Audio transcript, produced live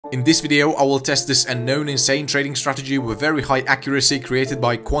In this video, I will test this unknown insane trading strategy with very high accuracy created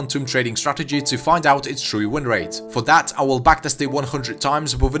by Quantum Trading Strategy to find out its true win rate. For that, I will backtest it 100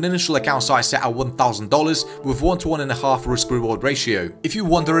 times with an initial account size set at $1,000 with 1 to 1.5 risk-reward ratio. If you're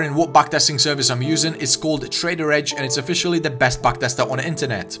wondering what backtesting service I'm using, it's called TradeIQ and it's officially the best backtester on the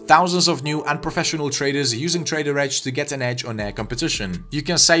internet. Thousands of new and professional traders using TradeIQ to get an edge on their competition. You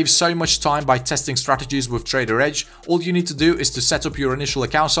can save so much time by testing strategies with TradeIQ. All you need to do is to set up your initial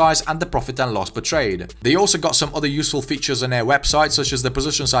account size and the profit and loss per trade. They also got some other useful features on their website, such as the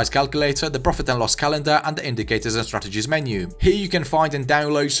position size calculator, the profit and loss calendar, and the indicators and strategies menu. Here you can find and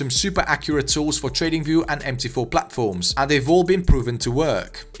download some super accurate tools for TradingView and MT4 platforms, and they've all been proven to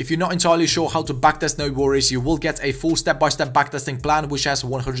work. If you're not entirely sure how to backtest, no worries, you will get a full step-by-step backtesting plan which has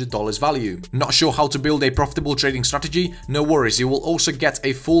 $100 value. Not sure how to build a profitable trading strategy? No worries, you will also get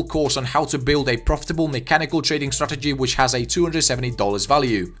a full course on how to build a profitable mechanical trading strategy which has a $270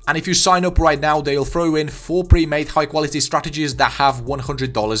 value. And if you sign up right now, they'll throw in 4 pre-made high-quality strategies that have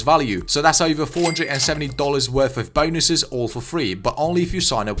 $100 value. So that's over $470 worth of bonuses, all for free, but only if you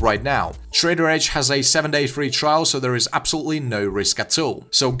sign up right now. TradeIQ has a 7-day free trial, so there is absolutely no risk at all.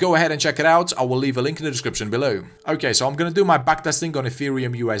 So go ahead and check it out. I will leave a link in the description below. Okay, so I'm going to do my backtesting on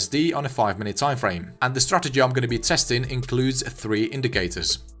Ethereum USD on a 5-minute time frame. And the strategy I'm going to be testing includes 3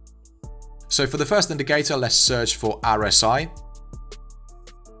 indicators. So for the first indicator, let's search for RSI.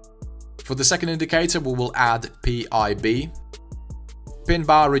 For the second indicator, we will add PIB, pin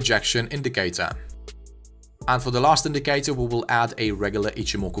bar rejection indicator. And for the last indicator, we will add a regular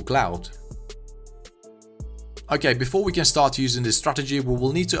Ichimoku cloud. Okay, before we can start using this strategy, we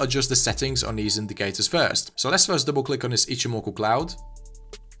will need to adjust the settings on these indicators first. So let's first double click on this Ichimoku cloud.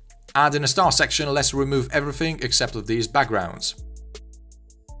 And in the start section, let's remove everything except of these backgrounds.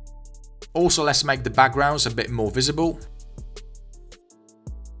 Also, let's make the backgrounds a bit more visible.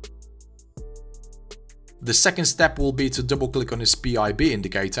 The second step will be to double click on this PIB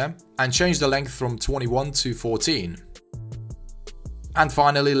indicator and change the length from 21 to 14. And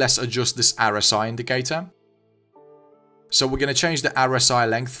finally, let's adjust this RSI indicator. So we're going to change the RSI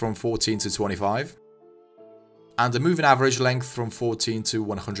length from 14 to 25 and the moving average length from 14 to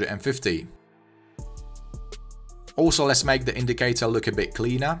 150. Also, let's make the indicator look a bit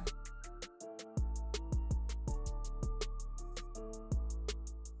cleaner.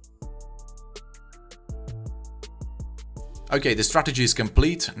 Okay, the strategy is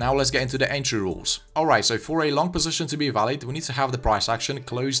complete. Now let's get into the entry rules. Alright, so for a long position to be valid, we need to have the price action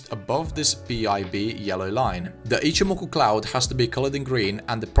closed above this PIB yellow line. The Ichimoku cloud has to be colored in green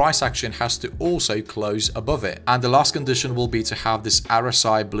and the price action has to also close above it. And the last condition will be to have this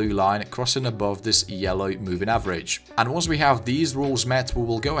RSI blue line crossing above this yellow moving average. And once we have these rules met, we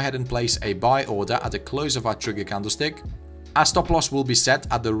will go ahead and place a buy order at the close of our trigger candlestick. Our stop loss will be set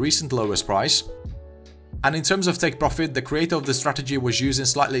at the recent lowest price. And in terms of take profit, the creator of the strategy was using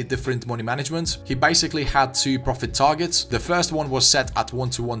slightly different money management. He basically had 2 profit targets. The first one was set at 1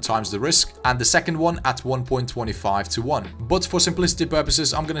 to 1 times the risk and the second one at 1.25 to 1. But for simplicity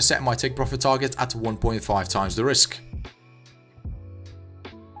purposes, I'm going to set my take profit target at 1.5 times the risk.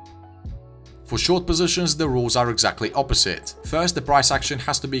 For short positions, the rules are exactly opposite. First, the price action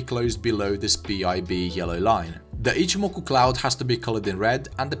has to be closed below this PIB yellow line. The Ichimoku cloud has to be colored in red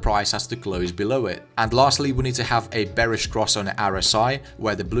and the price has to close below it. And lastly, we need to have a bearish cross on the RSI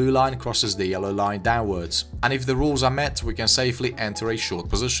where the blue line crosses the yellow line downwards. And if the rules are met, we can safely enter a short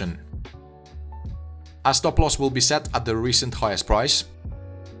position. Our stop loss will be set at the recent highest price.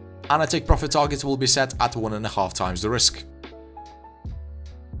 And our take profit target will be set at 1.5 times the risk.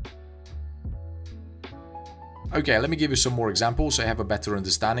 Okay, let me give you some more examples so you have a better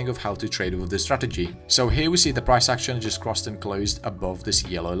understanding of how to trade with this strategy. So here we see the price action just crossed and closed above this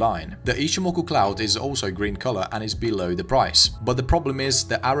yellow line. The Ichimoku cloud is also green color and is below the price. But the problem is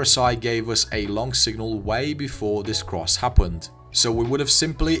the RSI gave us a long signal way before this cross happened. So we would have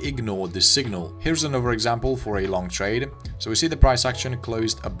simply ignored this signal. Here's another example for a long trade. So we see the price action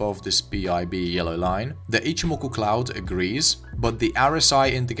closed above this PIB yellow line. The Ichimoku cloud agrees, but the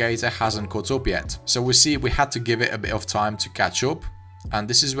RSI indicator hasn't caught up yet. So we see we had to give it a bit of time to catch up. And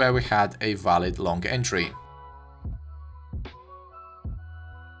this is where we had a valid long entry.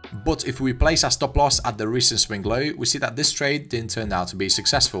 But if we place our stop loss at the recent swing low, we see that this trade didn't turn out to be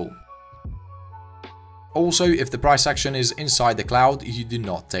successful. Also, if the price action is inside the cloud, you do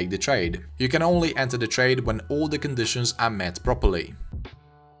not take the trade. You can only enter the trade when all the conditions are met properly.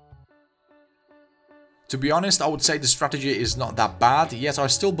 To be honest, I would say the strategy is not that bad, yet I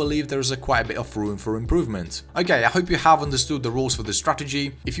still believe there is quite a bit of room for improvement. Okay, I hope you have understood the rules for the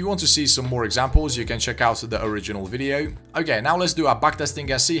strategy. If you want to see some more examples, you can check out the original video. Okay, now let's do our backtesting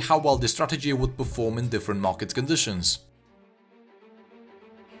and see how well this strategy would perform in different market conditions.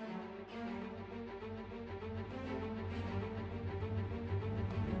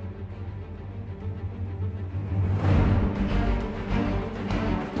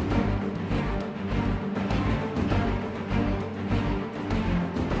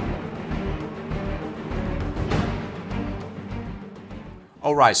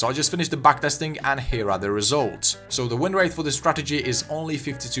 Alright, so I just finished the backtesting and here are the results. So the win rate for this strategy is only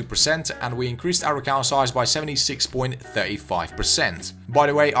 52% and we increased our account size by 76.35%. By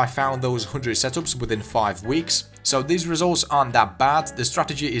the way, I found those 100 setups within 5 weeks. So these results aren't that bad, the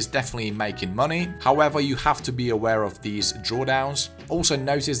strategy is definitely making money, however you have to be aware of these drawdowns. Also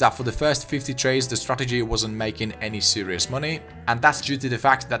notice that for the first 50 trades the strategy wasn't making any serious money, and that's due to the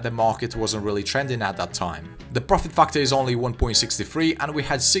fact that the market wasn't really trending at that time. The profit factor is only 1.63 and we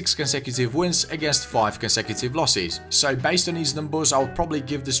had 6 consecutive wins against 5 consecutive losses. So based on these numbers I would probably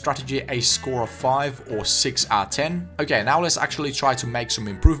give the strategy a score of 5 or 6 out of 10. Okay, now let's actually try to make some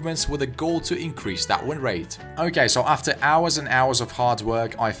improvements with a goal to increase that win rate. Okay, so after hours and hours of hard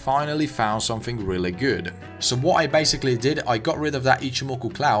work, I finally found something really good. So what I basically did, I got rid of that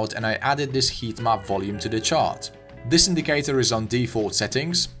Ichimoku cloud and I added this heat map volume to the chart. This indicator is on default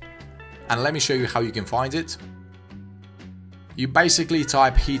settings, and let me show you how you can find it. You basically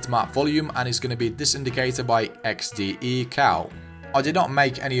type heat map volume and it's going to be this indicator by XDE cow. I did not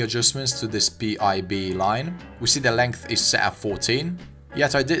make any adjustments to this PIB line. We see the length is set at 14.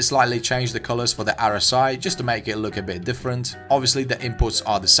 Yet I did slightly change the colors for the RSI just to make it look a bit different. Obviously the inputs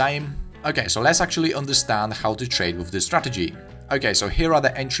are the same. Okay, so let's actually understand how to trade with this strategy. Okay, so here are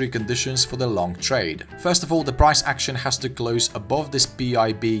the entry conditions for the long trade. First of all, the price action has to close above this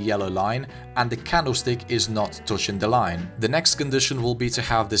PIB yellow line and the candlestick is not touching the line. The next condition will be to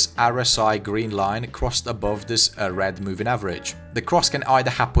have this RSI green line crossed above this red moving average. The cross can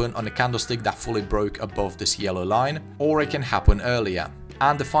either happen on a candlestick that fully broke above this yellow line, or it can happen earlier.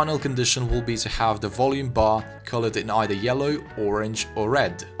 And the final condition will be to have the volume bar colored in either yellow, orange or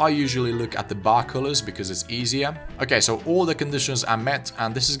red. I usually look at the bar colors because it's easier. Okay, so all the conditions are met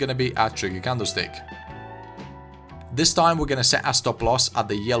and this is going to be our trigger candlestick. This time we're going to set our stop loss at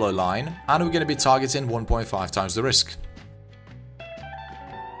the yellow line and we're going to be targeting 1.5 times the risk.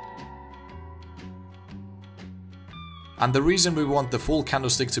 And the reason we want the full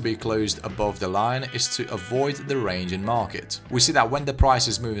candlestick to be closed above the line is to avoid the range in market. We see that when the price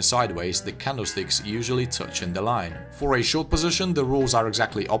is moving sideways, the candlesticks usually touch in the line. For a short position, the rules are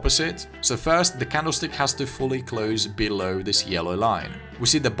exactly opposite. So first, the candlestick has to fully close below this yellow line. We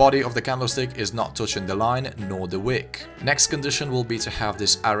see the body of the candlestick is not touching the line nor the wick. Next condition will be to have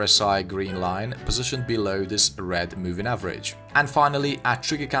this RSI green line positioned below this red moving average. And finally, our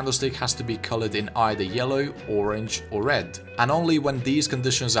trigger candlestick has to be colored in either yellow, orange or red. And only when these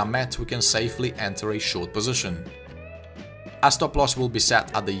conditions are met we can safely enter a short position. Our stop loss will be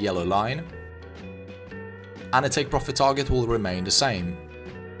set at the yellow line and the take profit target will remain the same.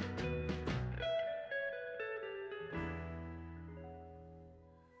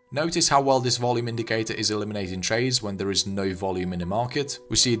 Notice how well this volume indicator is eliminating trades when there is no volume in the market.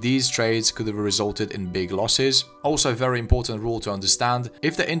 We see these trades could have resulted in big losses. Also, a very important rule to understand,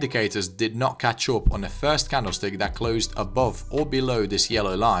 if the indicators did not catch up on the first candlestick that closed above or below this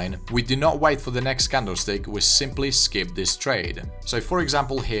yellow line, we do not wait for the next candlestick, we simply skip this trade. So for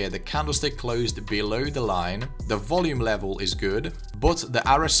example here, the candlestick closed below the line, the volume level is good, but the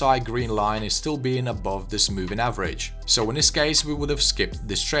RSI green line is still being above this moving average. So in this case, we would have skipped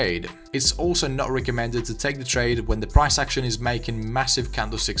this trade. It's also not recommended to take the trade when the price action is making massive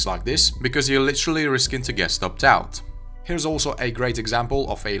candlesticks like this, because you're literally risking to get stopped out. Here's also a great example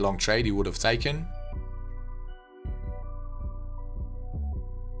of a long trade you would have taken.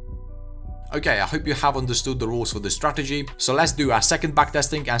 Okay, I hope you have understood the rules for this strategy, so let's do our second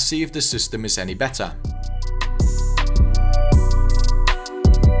backtesting and see if the system is any better.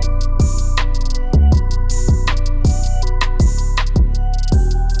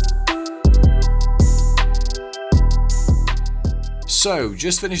 So,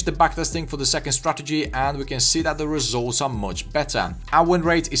 just finished the backtesting for the second strategy and we can see that the results are much better. Our win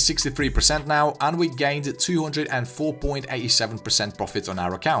rate is 63% now and we gained 204.87% profit on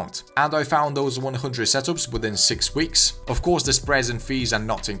our account. And I found those 100 setups within 6 weeks. Of course, the spreads and fees are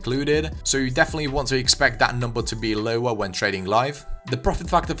not included, so you definitely want to expect that number to be lower when trading live. The profit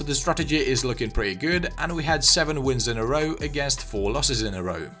factor for the strategy is looking pretty good, and we had 7 wins in a row against 4 losses in a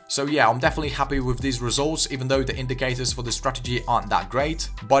row. So yeah, I'm definitely happy with these results, even though the indicators for the strategy aren't that great.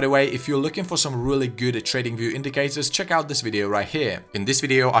 By the way, if you're looking for some really good TradingView indicators, check out this video right here. In this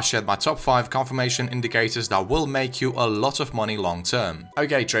video, I shared my top 5 confirmation indicators that will make you a lot of money long term.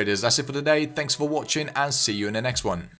 Okay traders, that's it for today. Thanks for watching and see you in the next one.